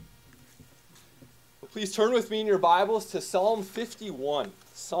Please turn with me in your Bibles to Psalm 51.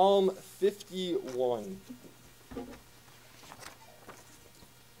 Psalm 51.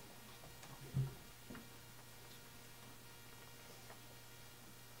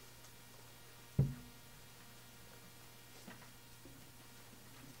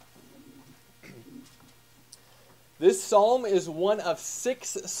 This psalm is one of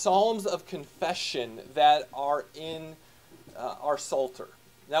 6 psalms of confession that are in our Psalter.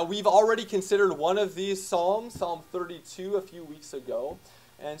 Now, we've already considered one of these psalms, Psalm 32, a few weeks ago.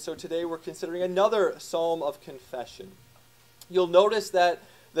 And so today we're considering another psalm of confession. You'll notice that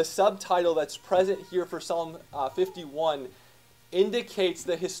the subtitle that's present here for Psalm 51 indicates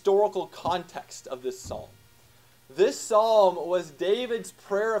the historical context of this psalm. This psalm was David's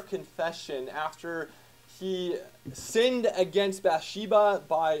prayer of confession after he sinned against Bathsheba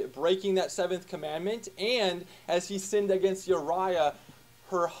by breaking that 7th commandment, and as he sinned against Uriah,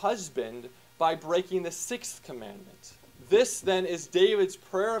 her husband, by breaking the 6th commandment. This then is David's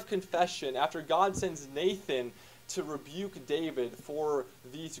prayer of confession after God sends Nathan to rebuke David for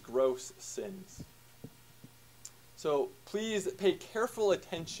these gross sins. So please pay careful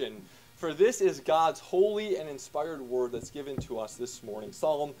attention, for this is God's holy and inspired word that's given to us this morning.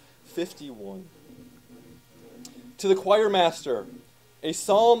 Psalm 51. To the choir master, a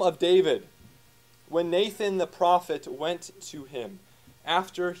psalm of David, when Nathan the prophet went to him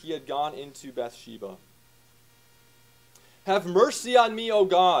after he had gone into Bathsheba. Have mercy on me, O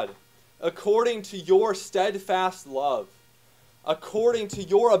God, according to your steadfast love. According to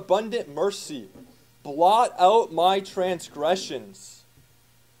your abundant mercy, blot out my transgressions.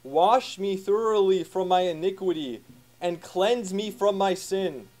 Wash me thoroughly from my iniquity and cleanse me from my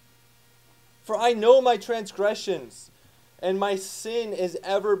sin. For I know my transgressions, and my sin is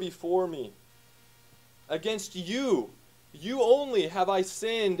ever before me. Against you only have I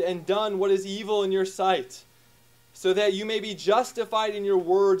sinned and done what is evil in your sight, so that you may be justified in your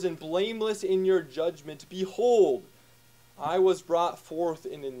words and blameless in your judgment. Behold, I was brought forth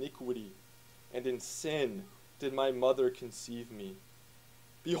in iniquity, and in sin did my mother conceive me.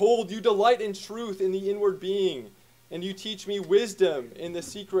 Behold, you delight in truth in the inward being, and you teach me wisdom in the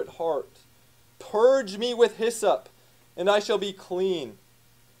secret heart. Purge me with hyssop, and I shall be clean.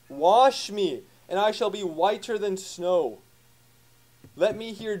 Wash me, and I shall be whiter than snow. Let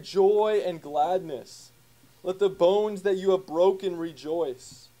me hear joy and gladness. Let the bones that you have broken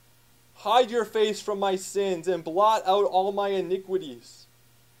rejoice. Hide your face from my sins, and blot out all my iniquities.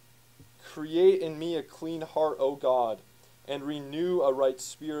 Create in me a clean heart, O God, and renew a right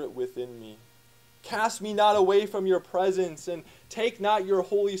spirit within me. Cast me not away from your presence, and take not your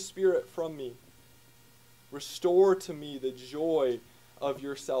Holy Spirit from me. Restore to me the joy of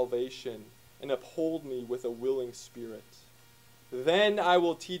your salvation, and uphold me with a willing spirit. Then I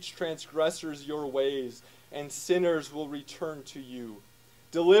will teach transgressors your ways, and sinners will return to you.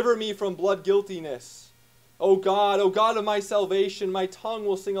 Deliver me from blood guiltiness. O God of my salvation, my tongue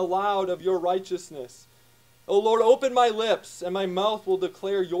will sing aloud of your righteousness. O Lord, open my lips, and my mouth will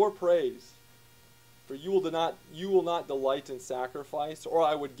declare your praise. For you will not delight in sacrifice, or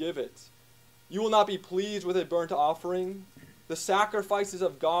I would give it. You will not be pleased with a burnt offering. The sacrifices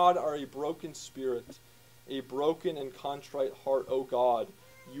of God are a broken spirit, a broken and contrite heart, O God,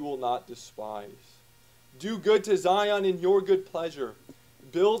 you will not despise. Do good to Zion in your good pleasure.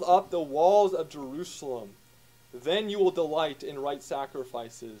 Build up the walls of Jerusalem. Then you will delight in right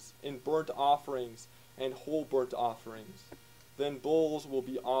sacrifices, in burnt offerings and whole burnt offerings. Then bulls will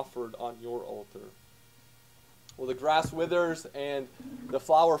be offered on your altar. Well, the grass withers and the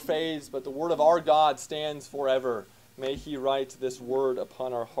flower fades, but the word of our God stands forever. May he write this word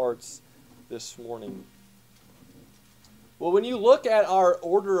upon our hearts this morning. Well, when you look at our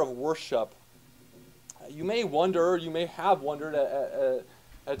order of worship, you may wonder, or you may have wondered at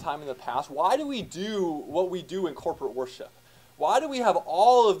a time in the past, why do we do what we do in corporate worship? Why do we have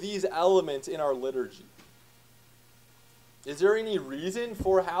all of these elements in our liturgy? Is there any reason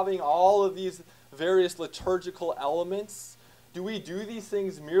for having all of these various liturgical elements? Do we do these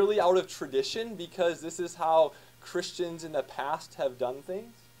things merely out of tradition because this is how Christians in the past have done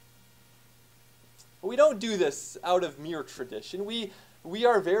things? We don't do this out of mere tradition. We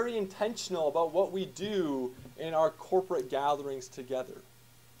are very intentional about what we do in our corporate gatherings together.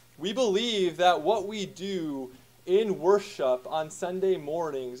 We believe that what we do in worship on Sunday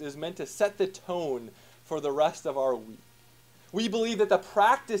mornings is meant to set the tone for the rest of our week. We believe that the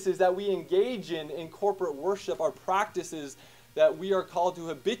practices that we engage in corporate worship are practices that we are called to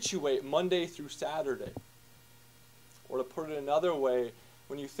habituate Monday through Saturday. Or to put it another way,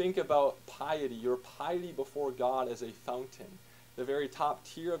 when you think about piety, your piety before God as a fountain, The very top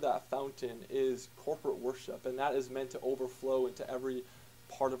tier of that fountain is corporate worship, and that is meant to overflow into every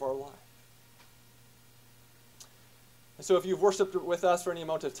part of our life. And so if you've worshiped with us for any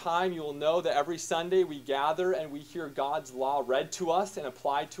amount of time, you will know that every Sunday we gather and we hear God's law read to us and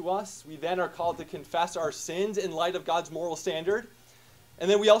applied to us. We then are called to confess our sins in light of God's moral standard.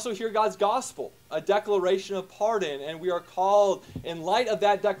 And then we also hear God's gospel, a declaration of pardon, and we are called, in light of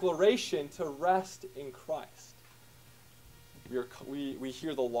that declaration, to rest in Christ. We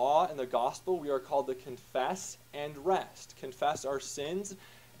hear the law and the gospel. We are called to confess and rest, confess our sins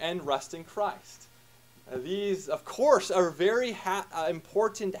and rest in Christ. These, of course, are very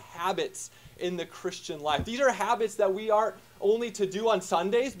important habits in the Christian life. These are habits that we aren't only to do on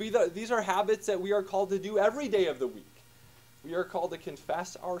Sundays, but these are habits that we are called to do every day of the week. We are called to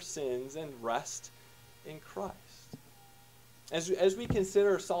confess our sins and rest in Christ. As we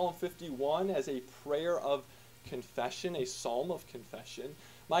consider Psalm 51 as a prayer of confession, a psalm of confession,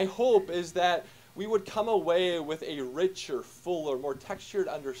 my hope is that we would come away with a richer, fuller, more textured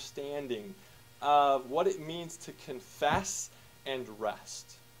understanding of what it means to confess and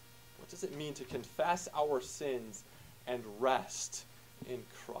rest. What does it mean to confess our sins and rest in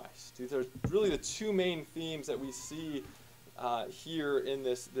Christ? These are really the two main themes that we see here in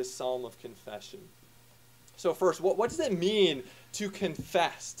this psalm of confession. So first, what does it mean to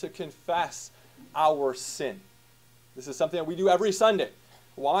confess our sin? This is something that we do every Sunday.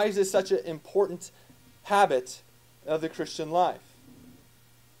 Why is this such an important habit of the Christian life?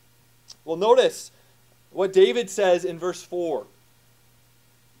 Well, notice what David says in verse 4.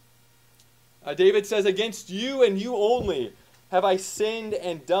 David says, "Against you and you only have I sinned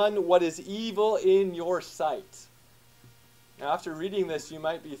and done what is evil in your sight." Now, after reading this, you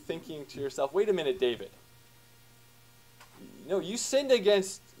might be thinking to yourself, wait a minute, David. You sinned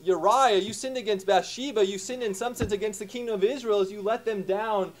against Uriah, you sinned against Bathsheba, you sinned in some sense against the kingdom of Israel as you let them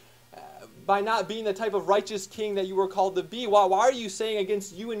down by not being the type of righteous king that you were called to be. Why are you saying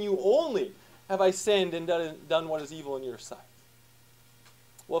against you and you only have I sinned and done what is evil in your sight?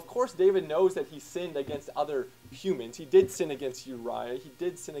 Well, of course, David knows that he sinned against other humans. He did sin against Uriah. He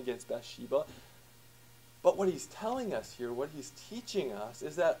did sin against Bathsheba. But what he's telling us here, what he's teaching us,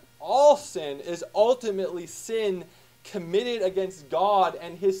 is that all sin is ultimately sin committed against God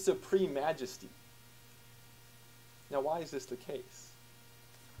and his supreme majesty. Now, why is this the case?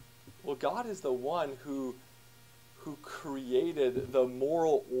 Well, God is the one who created the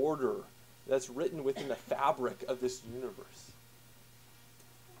moral order that's written within the fabric of this universe.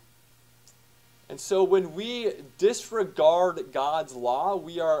 And so when we disregard God's law,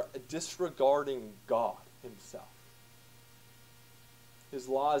 we are disregarding God himself. His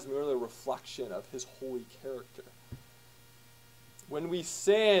law is merely a reflection of his holy character. When we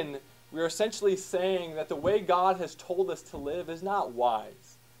sin, we are essentially saying that the way God has told us to live is not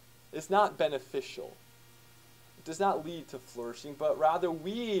wise. It's not beneficial. It does not lead to flourishing, but rather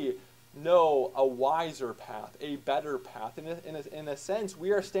we know a wiser path, a better path. In a sense,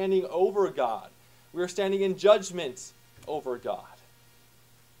 we are standing over God. We are standing in judgment over God.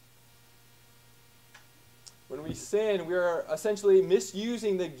 When we sin, we are essentially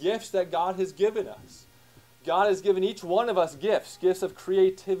misusing the gifts that God has given us. God has given each one of us gifts of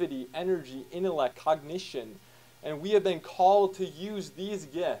creativity, energy, intellect, cognition, and we have been called to use these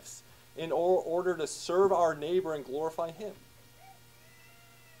gifts in order to serve our neighbor and glorify him.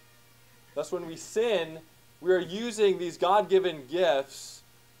 Thus, when we sin, we are using these God-given gifts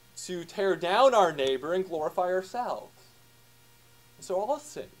to tear down our neighbor and glorify ourselves. So all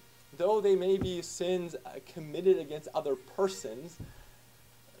sin, though they may be sins committed against other persons,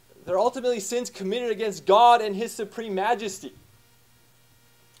 they're ultimately sins committed against God and his supreme majesty.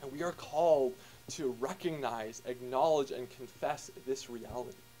 And we are called to recognize, acknowledge, and confess this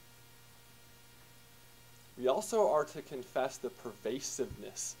reality. We also are to confess the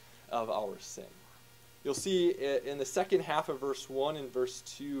pervasiveness of our sin. You'll see in the second half of verse 1 and verse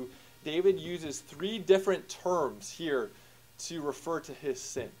 2, David uses three different terms here to refer to his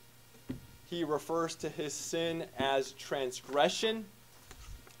sin. He refers to his sin as transgression,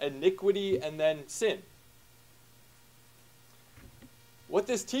 iniquity, and then sin. What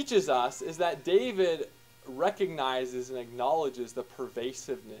this teaches us is that David recognizes and acknowledges the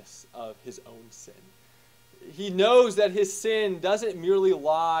pervasiveness of his own sin. He knows that his sin doesn't merely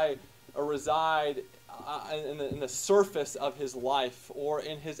lie or reside in the surface of his life or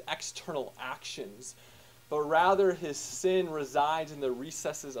in his external actions, but rather his sin resides in the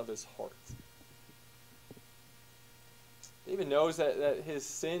recesses of his heart. David knows that his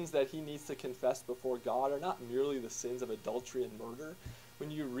sins that he needs to confess before God are not merely the sins of adultery and murder.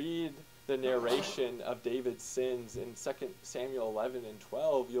 When you read the narration of David's sins in 2 Samuel 11 and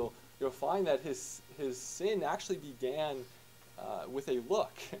 12, you'll find that his sin actually began with a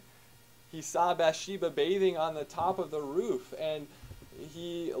look. He saw Bathsheba bathing on the top of the roof, and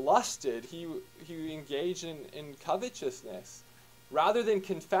he lusted. He engaged in covetousness. Rather than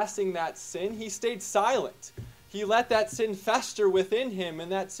confessing that sin, he stayed silent. He let that sin fester within him,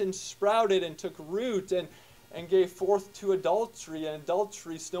 and that sin sprouted and took root and gave forth to adultery, and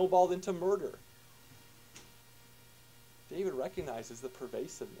adultery snowballed into murder. David recognizes the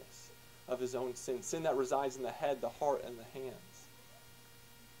pervasiveness of his own sin that resides in the head, the heart, and the hands.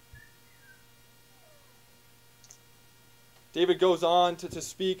 David goes on to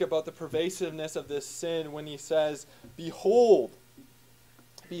speak about the pervasiveness of this sin when he says, Behold,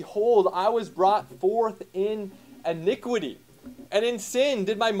 I was brought forth in iniquity, and in sin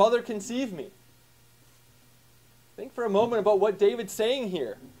did my mother conceive me. Think for a moment about what David's saying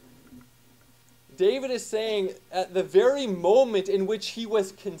here. David is saying at the very moment in which he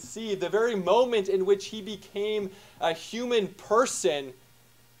was conceived, the very moment in which he became a human person,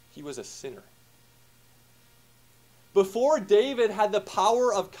 he was a sinner. Before David had the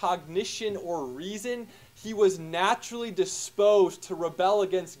power of cognition or reason, he was naturally disposed to rebel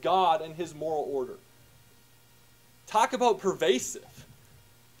against God and his moral order. Talk about pervasive.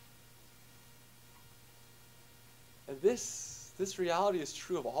 And this reality is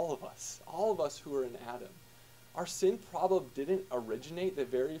true of all of us who are in Adam. Our sin problem didn't originate the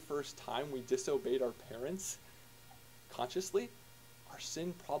very first time we disobeyed our parents consciously. Our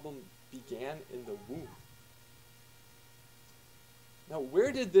sin problem began in the womb. Now,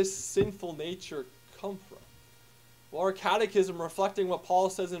 where did this sinful nature come from? Well, our catechism, reflecting what Paul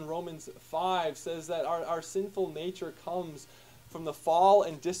says in Romans 5, says that our sinful nature comes from the fall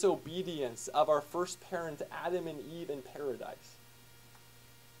and disobedience of our first parents, Adam and Eve, in paradise.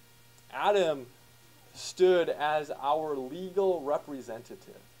 Adam stood as our legal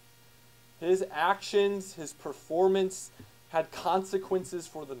representative. His actions, his performance had consequences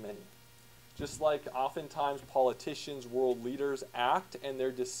for the many. Just like oftentimes politicians, world leaders act, and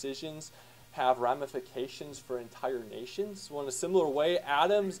their decisions have ramifications for entire nations. Well, in a similar way,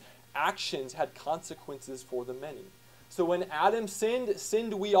 Adam's actions had consequences for the many. So when Adam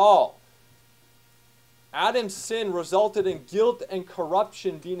sinned we all. Adam's sin resulted in guilt and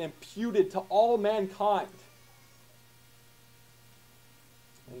corruption being imputed to all mankind.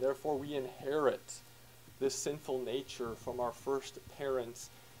 And therefore we inherit this sinful nature from our first parents,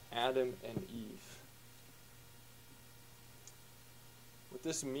 Adam and Eve. What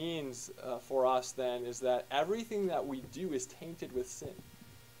this means for us then is that everything that we do is tainted with sin.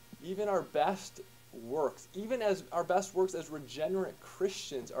 Even our best works, even as our best works as regenerate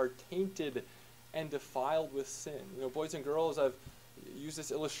Christians, are tainted and defiled with sin. You know, boys and girls, I've used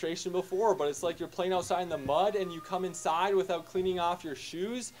this illustration before, but it's like you're playing outside in the mud and you come inside without cleaning off your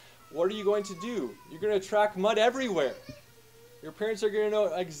shoes. What are you going to do? You're going to attract mud everywhere. Your parents are going to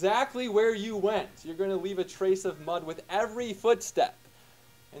know exactly where you went. You're going to leave a trace of mud with every footstep.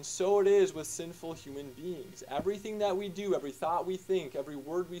 And so it is with sinful human beings. Everything that we do, every thought we think, every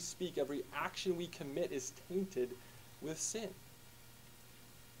word we speak, every action we commit is tainted with sin.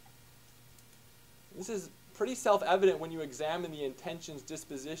 This is pretty self-evident when you examine the intentions,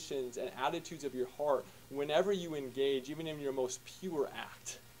 dispositions, and attitudes of your heart whenever you engage, even in your most pure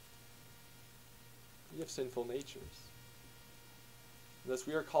act. You have sinful natures. Thus,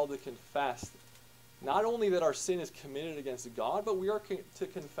 we are called to confess not only that our sin is committed against God, but we are to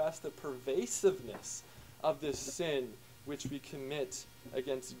confess the pervasiveness of this sin which we commit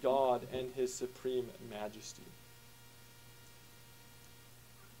against God and his supreme majesty.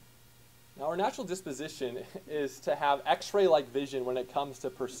 Now, our natural disposition is to have X-ray-like vision when it comes to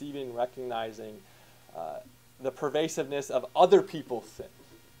perceiving and recognizing the pervasiveness of other people's sin.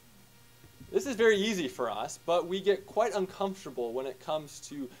 This is very easy for us, but we get quite uncomfortable when it comes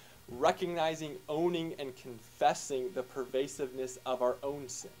to recognizing, owning, and confessing the pervasiveness of our own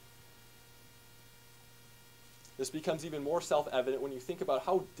sin. This becomes even more self-evident when you think about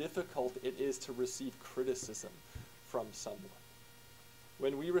how difficult it is to receive criticism from someone.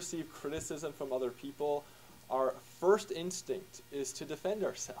 When we receive criticism from other people, our first instinct is to defend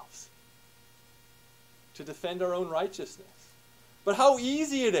ourselves, to defend our own righteousness. But how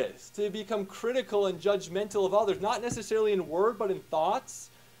easy it is to become critical and judgmental of others, not necessarily in word, but in thoughts.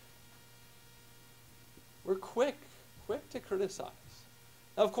 We're quick to criticize.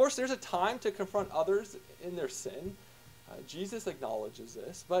 Now, of course, there's a time to confront others in their sin. Jesus acknowledges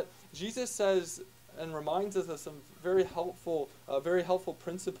this, but Jesus says and reminds us of some very helpful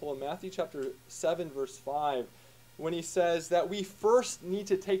principle in Matthew chapter 7, verse 5, when he says that we first need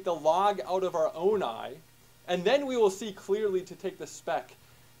to take the log out of our own eye, and then we will see clearly to take the speck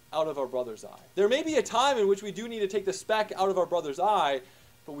out of our brother's eye. There may be a time in which we do need to take the speck out of our brother's eye,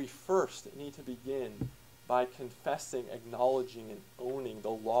 but we first need to begin by confessing, acknowledging, and owning the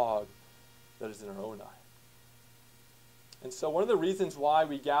log that is in our own eye. And so one of the reasons why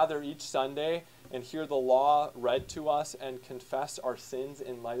we gather each Sunday and hear the law read to us and confess our sins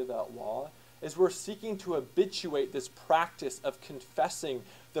in light of that law is we're seeking to habituate this practice of confessing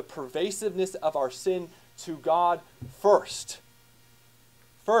the pervasiveness of our sin to God first.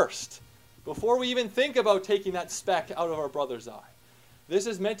 First, before we even think about taking that speck out of our brother's eye. This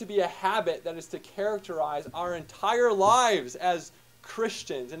is meant to be a habit that is to characterize our entire lives as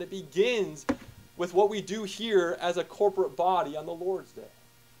Christians, and it begins with what we do here as a corporate body on the Lord's Day.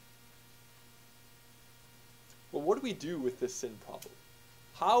 Well, what do we do with this sin problem?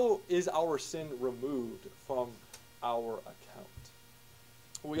 How is our sin removed from our account?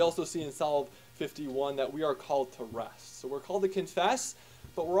 We also see in Psalm 51 that we are called to rest. So we're called to confess,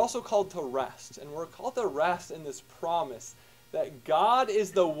 but we're also called to rest. And we're called to rest in this promise that God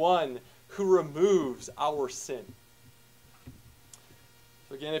is the one who removes our sin.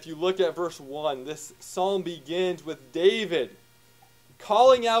 So again, if you look at verse 1, this psalm begins with David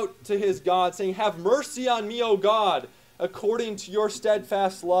calling out to his God, saying, "Have mercy on me, O God, according to your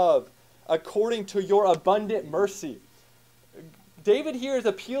steadfast love, according to your abundant mercy." David here is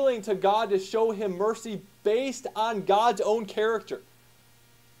appealing to God to show him mercy based on God's own character.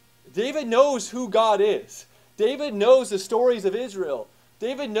 David knows who God is. David knows the stories of Israel.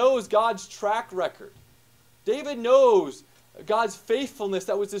 David knows God's track record. David knows God's faithfulness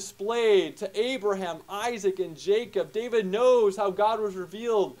that was displayed to Abraham, Isaac, and Jacob. David knows how God was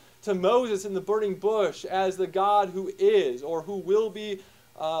revealed to Moses in the burning bush as the God who is, or who will be,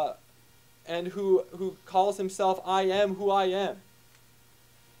 and who calls himself, "I am who I am."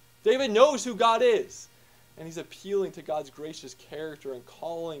 David knows who God is, and he's appealing to God's gracious character and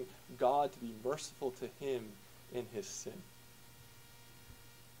calling God to be merciful to him in his sin.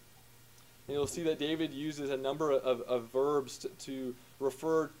 And you'll see that David uses a number of verbs to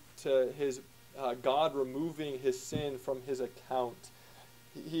refer to his God removing his sin from his account.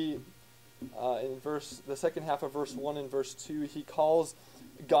 He in the second half of verse 1 and verse 2, he calls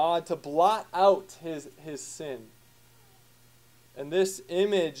God to blot out his sin. And this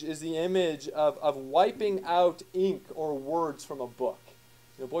image is the image of wiping out ink or words from a book.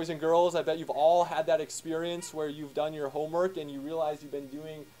 You know, boys and girls, I bet you've all had that experience where you've done your homework and you realize you've been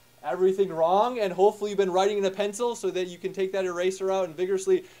doing everything wrong, and hopefully you've been writing in a pencil so that you can take that eraser out and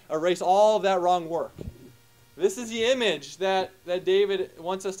vigorously erase all of that wrong work. This is the image that David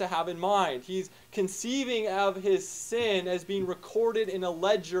wants us to have in mind. He's conceiving of his sin as being recorded in a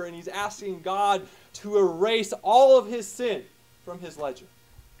ledger, and he's asking God to erase all of his sin from his ledger.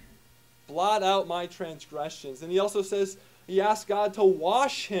 Blot out my transgressions. And he also says, he asks God to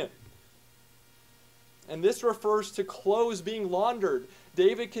wash him. And this refers to clothes being laundered.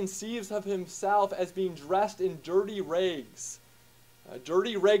 David conceives of himself as being dressed in dirty rags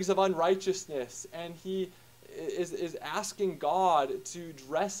of unrighteousness, and he is asking God to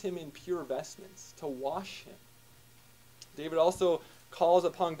dress him in pure vestments, to wash him. David also calls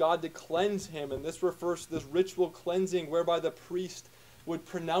upon God to cleanse him, and this refers to this ritual cleansing whereby the priest would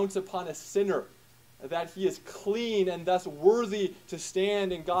pronounce upon a sinner that he is clean and thus worthy to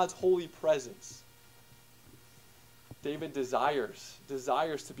stand in God's holy presence. David desires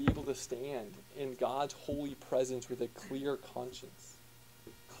to be able to stand in God's holy presence with a clear conscience.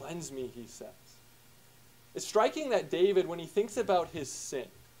 Cleanse me, he says. It's striking that David, when he thinks about his sin,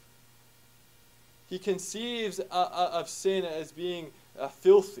 he conceives of sin as being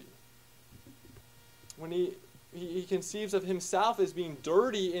filthy. When he conceives of himself as being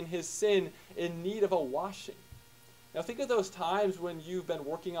dirty in his sin, in need of a washing. Now think of those times when you've been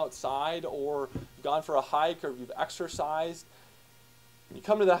working outside or gone for a hike or you've exercised. You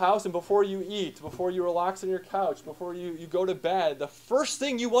come to the house, and before you eat, before you relax on your couch, before you go to bed, the first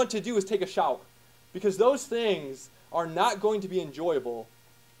thing you want to do is take a shower. Because those things are not going to be enjoyable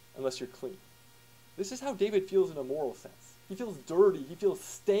unless you're clean. This is how David feels in a moral sense. He feels dirty. He feels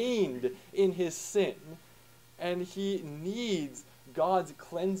stained in his sin. And he needs God's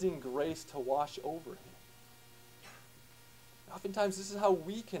cleansing grace to wash over him. Oftentimes, this is how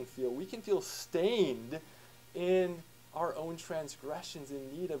we can feel. We can feel stained in our own transgressions,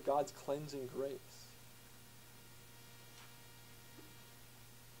 in need of God's cleansing grace.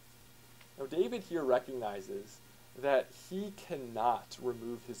 Now, David here recognizes that he cannot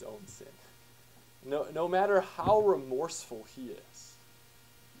remove his own sin. No matter how remorseful he is.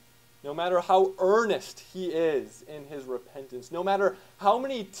 no matter how earnest he is in his repentance, no matter how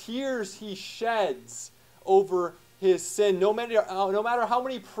many tears he sheds over his sin, no matter how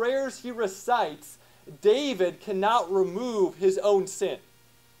many prayers he recites, David cannot remove his own sin.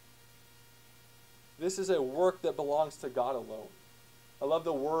 This is a work that belongs to God alone. I love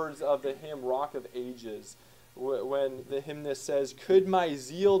the words of the hymn Rock of Ages, when the hymnist says, "Could my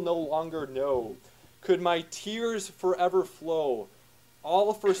zeal no longer know, could my tears forever flow,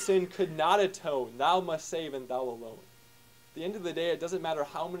 all for sin could not atone, thou must save and thou alone." At the end of the day, it doesn't matter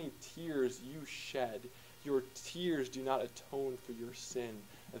how many tears you shed, your tears do not atone for your sin.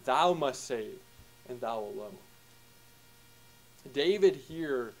 Thou must save and thou alone. David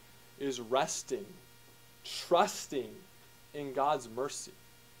here is resting, trusting in God's mercy.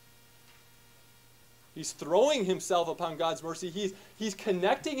 He's throwing himself upon God's mercy. He's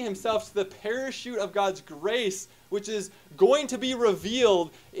connecting himself to the parachute of God's grace, which is going to be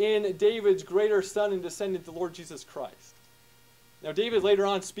revealed in David's greater son and descendant, the Lord Jesus Christ. Now, David later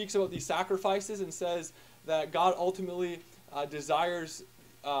on speaks about these sacrifices and says that God ultimately desires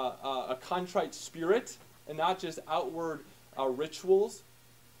a contrite spirit and not just outward rituals.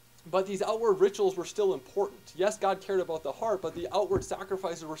 But these outward rituals were still important. Yes, God cared about the heart, but the outward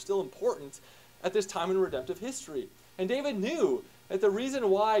sacrifices were still important at this time in redemptive history. And David knew that the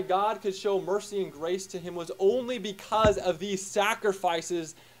reason why God could show mercy and grace to him was only because of these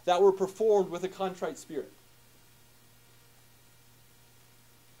sacrifices that were performed with a contrite spirit.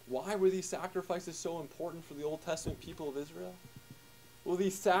 Why were these sacrifices so important for the Old Testament people of Israel? Well,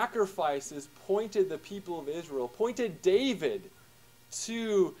 these sacrifices pointed the people of Israel, pointed David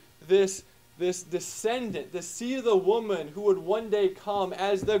to this descendant, the seed of the woman who would one day come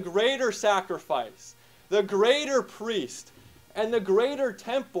as the greater sacrifice, the greater priest, and the greater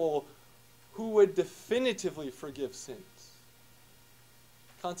temple who would definitively forgive sins.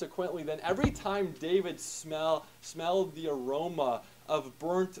 Consequently, then, every time David smelled the aroma of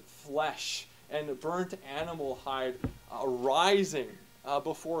burnt flesh and burnt animal hide rising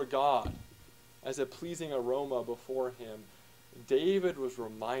before God as a pleasing aroma before him, David was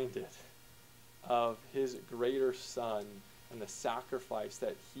reminded of his greater son and the sacrifice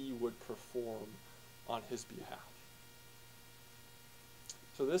that he would perform on his behalf.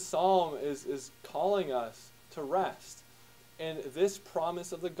 So this psalm is calling us to rest in this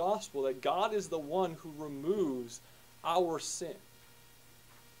promise of the gospel, that God is the one who removes our sin.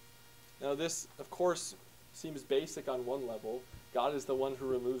 Now this, of course, seems basic on one level. God is the one who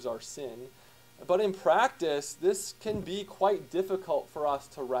removes our sin. But in practice, this can be quite difficult for us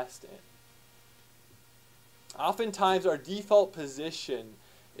to rest in. Oftentimes, our default position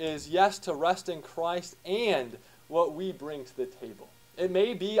is, yes, to rest in Christ and what we bring to the table. It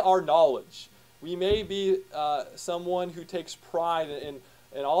may be our knowledge. We may be someone who takes pride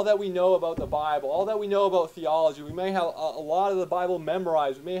in all that we know about the Bible, all that we know about theology. We may have a lot of the Bible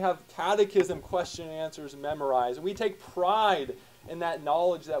memorized. We may have catechism question and answers memorized. And we take pride in that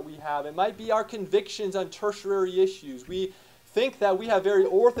knowledge that we have. It might be our convictions on tertiary issues. We think that we have very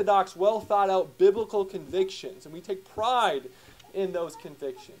orthodox, well thought out biblical convictions, and we take pride in those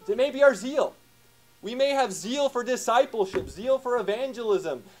convictions. It may be our zeal. We may have zeal for discipleship, zeal for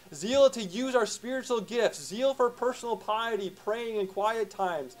evangelism, zeal to use our spiritual gifts, zeal for personal piety, praying in quiet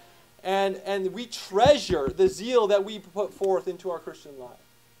times, and we treasure the zeal that we put forth into our Christian life.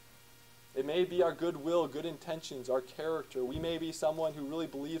 It may be our goodwill, good intentions, our character. We may be someone who really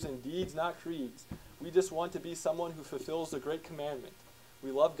believes in deeds, not creeds. We just want to be someone who fulfills the great commandment.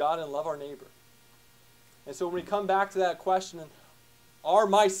 We love God and love our neighbor. And so when we come back to that question, are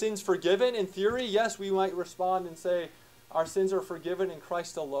my sins forgiven? In theory, yes, we might respond and say our sins are forgiven in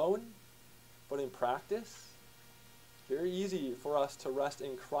Christ alone. But in practice, it's very easy for us to rest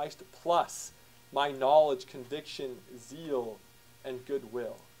in Christ plus my knowledge, conviction, zeal, and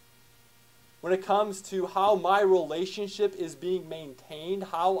goodwill. When it comes to how my relationship is being maintained,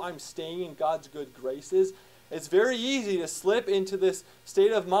 how I'm staying in God's good graces, it's very easy to slip into this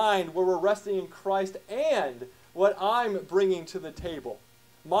state of mind where we're resting in Christ and what I'm bringing to the table,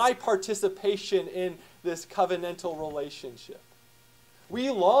 my participation in this covenantal relationship.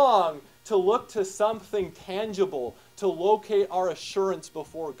 We long to look to something tangible to locate our assurance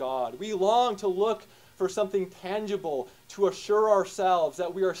before God. We long to look for something tangible to assure ourselves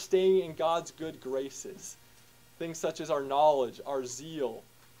that we are staying in God's good graces. Things such as our knowledge, our zeal,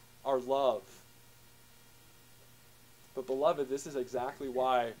 our love. But beloved, this is exactly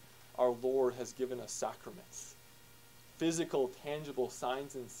why our Lord has given us sacraments. Physical, tangible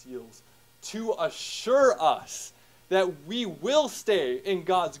signs and seals to assure us that we will stay in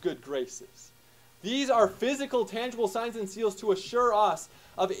God's good graces. These are physical, tangible signs and seals to assure us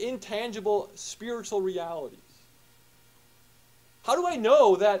of intangible spiritual realities. How do I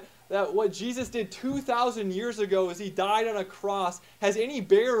know that what Jesus did 2,000 years ago as he died on a cross has any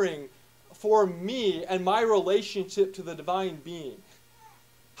bearing for me and my relationship to the divine being?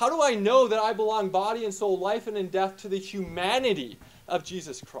 How do I know that I belong body and soul, life and in death to the humanity of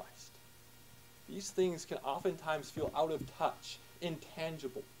Jesus Christ? These things can oftentimes feel out of touch,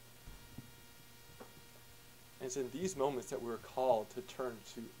 intangible. And it's in these moments that we're called to turn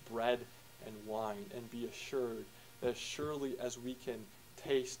to bread and wine and be assured that surely as we can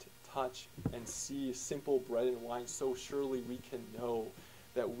taste, touch, and see simple bread and wine, so surely we can know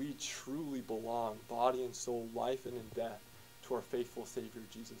that we truly belong, body and soul, life and in death, to our faithful Savior,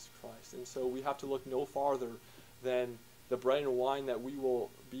 Jesus Christ. And so we have to look no farther than the bread and wine that we will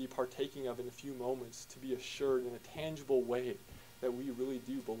be partaking of in a few moments to be assured in a tangible way that we really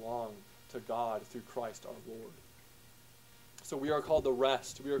do belong to God through Christ our Lord. So we are called to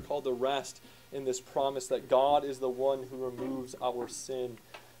rest. We are called to rest in this promise that God is the one who removes our sin.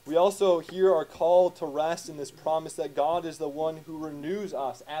 We also here are called to rest in this promise that God is the one who renews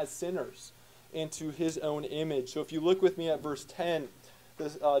us as sinners into his own image. So if you look with me at verse 10,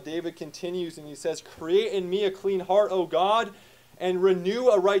 David continues and he says, "Create in me a clean heart, O God, and renew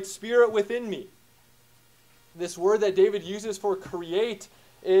a right spirit within me." This word that David uses for create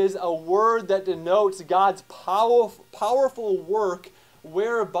is a word that denotes God's powerful work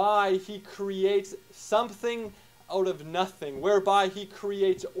whereby he creates something out of nothing, whereby he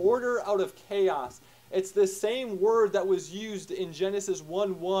creates order out of chaos. It's the same word that was used in Genesis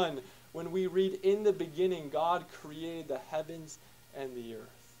 1:1 when we read, "In the beginning, God created the heavens and the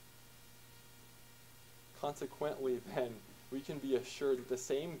earth." Consequently, then, we can be assured that the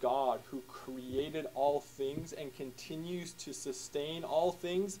same God who created all things and continues to sustain all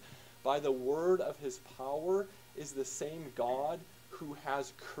things by the word of his power is the same God who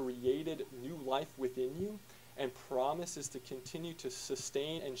has created new life within you and promises to continue to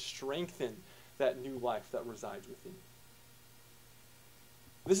sustain and strengthen that new life that resides within you.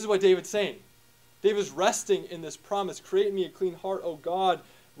 This is what David's saying. David's resting in this promise. Create me a clean heart, O God.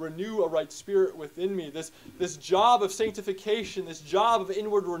 Renew a right spirit within me. This job of sanctification, this job of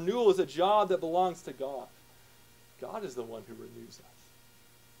inward renewal is a job that belongs to God. God is the one who renews us.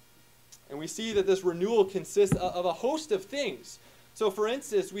 And we see that this renewal consists of a host of things. So for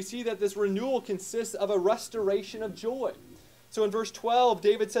instance, we see that this renewal consists of a restoration of joy. So in verse 12,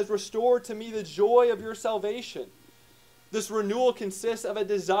 David says, "Restore to me the joy of your salvation." This renewal consists of a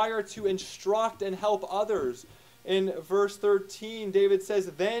desire to instruct and help others. In verse 13, David says,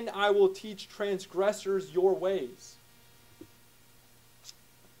 "Then I will teach transgressors your ways."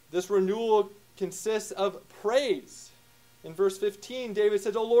 This renewal consists of praise. In verse 15, David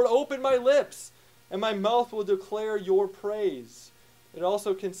says, "O Lord, open my lips, and my mouth will declare your praise." It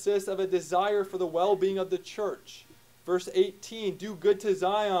also consists of a desire for the well-being of the church. Verse 18, "Do good to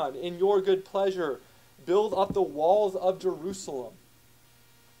Zion in your good pleasure. Build up the walls of Jerusalem."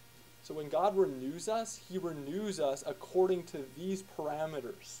 So when God renews us, he renews us according to these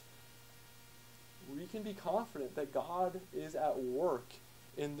parameters. We can be confident that God is at work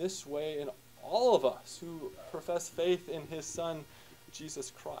in this way in all of us who profess faith in his Son,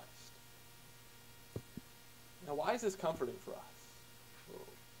 Jesus Christ. Now, why is this comforting for us?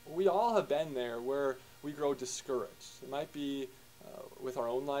 We all have been there where we grow discouraged. It might be with our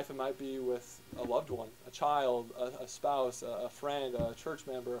own life, it might be with a loved one, a child, a spouse, a friend, a church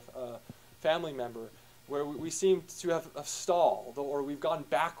member, a family member, where we seem to have stalled or we've gone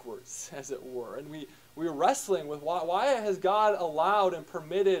backwards, as it were. And we're wrestling with why has God allowed and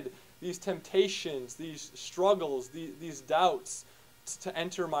permitted these temptations, these struggles, these doubts to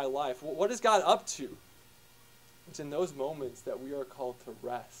enter my life? What is God up to? It's in those moments that we are called to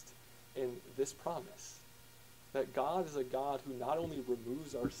rest in this promise. That God is a God who not only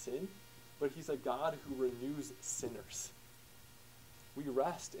removes our sin, but he's a God who renews sinners. We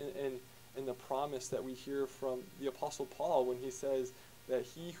rest in the promise that we hear from the Apostle Paul when he says that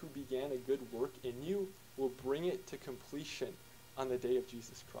he who began a good work in you will bring it to completion on the day of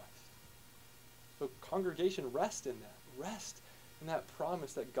Jesus Christ. So congregation, rest in that. Rest in that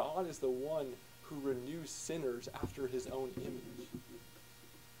promise that God is the one who renews sinners after his own image.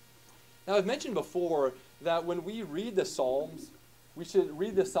 Now, I've mentioned before that when we read the Psalms, we should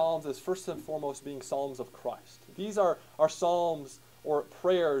read the Psalms as first and foremost being Psalms of Christ. These are Psalms or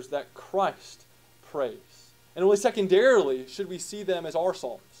prayers that Christ prays. And only secondarily should we see them as our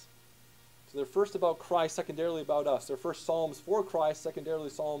Psalms. So they're first about Christ, secondarily about us. They're first Psalms for Christ, secondarily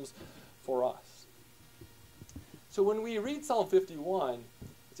Psalms for us. So when we read Psalm 51,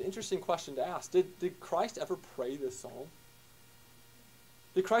 it's an interesting question to ask. Did Christ ever pray this psalm?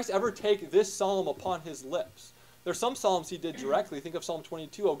 Did Christ ever take this psalm upon his lips? There's some psalms he did directly. Think of Psalm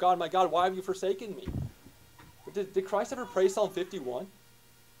 22. Oh God, my God, why have you forsaken me? But did Christ ever pray Psalm 51?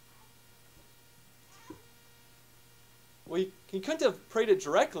 Well, he couldn't have prayed it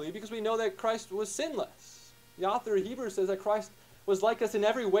directly because we know that Christ was sinless. The author of Hebrews says that Christ was like us in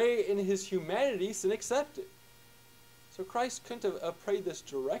every way in his humanity, sin accepted. So Christ couldn't have prayed this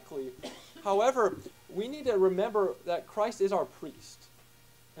directly. However, we need to remember that Christ is our priest.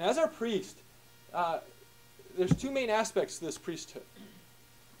 And as our priest, there's two main aspects to this priesthood.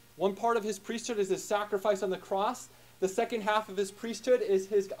 One part of his priesthood is his sacrifice on the cross. The second half of his priesthood is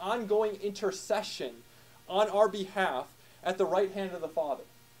his ongoing intercession on our behalf at the right hand of the Father.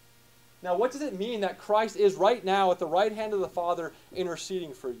 Now, what does it mean that Christ is right now at the right hand of the Father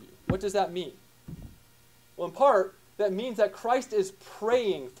interceding for you? What does that mean? Well, in part, that means that Christ is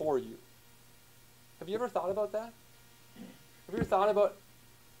praying for you. Have you ever thought about that? Have you ever thought about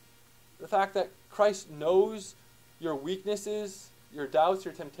the fact that Christ knows your weaknesses, your doubts,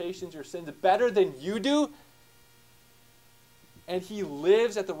 your temptations, your sins better than you do? And he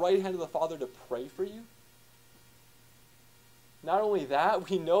lives at the right hand of the Father to pray for you? Not only that,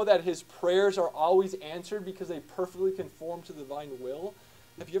 we know that his prayers are always answered because they perfectly conform to the divine will.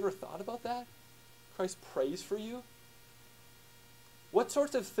 Have you ever thought about that? Christ prays for you? What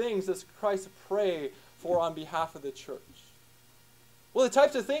sorts of things does Christ pray for on behalf of the church? Well, the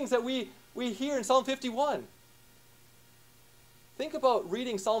types of things that we hear in Psalm 51. Think about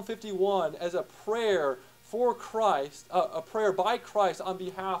reading Psalm 51 as a prayer for Christ, a prayer by Christ on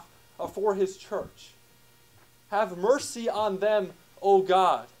behalf for his church. Have mercy on them, O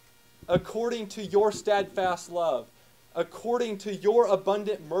God, according to your steadfast love, according to your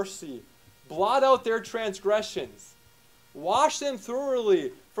abundant mercy. Blot out their transgressions. Wash them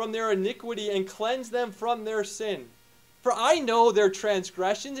thoroughly from their iniquity and cleanse them from their sin. For I know their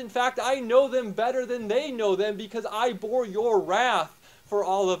transgressions. In fact, I know them better than they know them because I bore your wrath for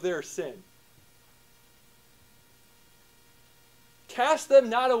all of their sin. Cast them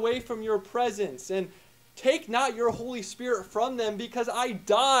not away from your presence, and take not your Holy Spirit from them, because I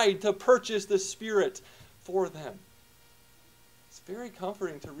died to purchase the Spirit for them. It's very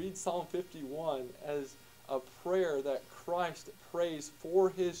comforting to read Psalm 51 as a prayer that Christ prays for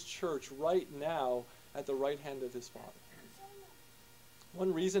his church right now at the right hand of his Father.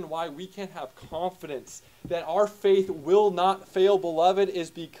 One reason why we can have confidence that our faith will not fail, beloved, is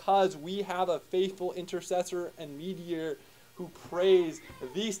because we have a faithful intercessor and mediator who prays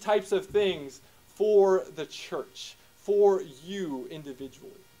these types of things for the church, for you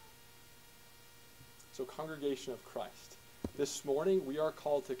individually. So, congregation of Christ, this morning we are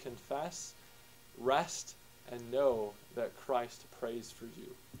called to confess, rest, and know that Christ prays for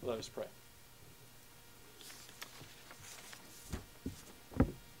you. Let us pray.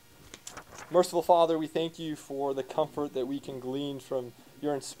 Merciful Father, we thank you for the comfort that we can glean from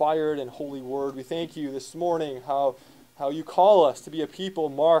your inspired and holy word. We thank you this morning how you call us to be a people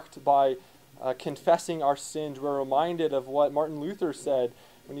marked by confessing our sins. We're reminded of what Martin Luther said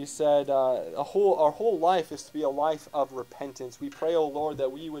when he said, our whole life is to be a life of repentance. We pray, O Lord,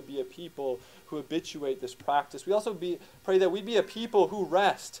 that we would be a people who habituate this practice. We also pray that we be a people who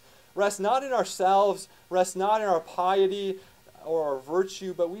rest not in ourselves, rest not in our piety or our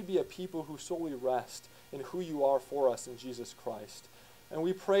virtue, but we be a people who solely rest in who you are for us in Jesus Christ. And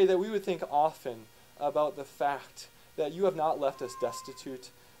we pray that we would think often about the fact that you have not left us destitute,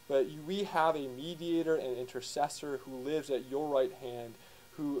 but we have a mediator and intercessor who lives at your right hand,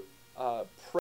 who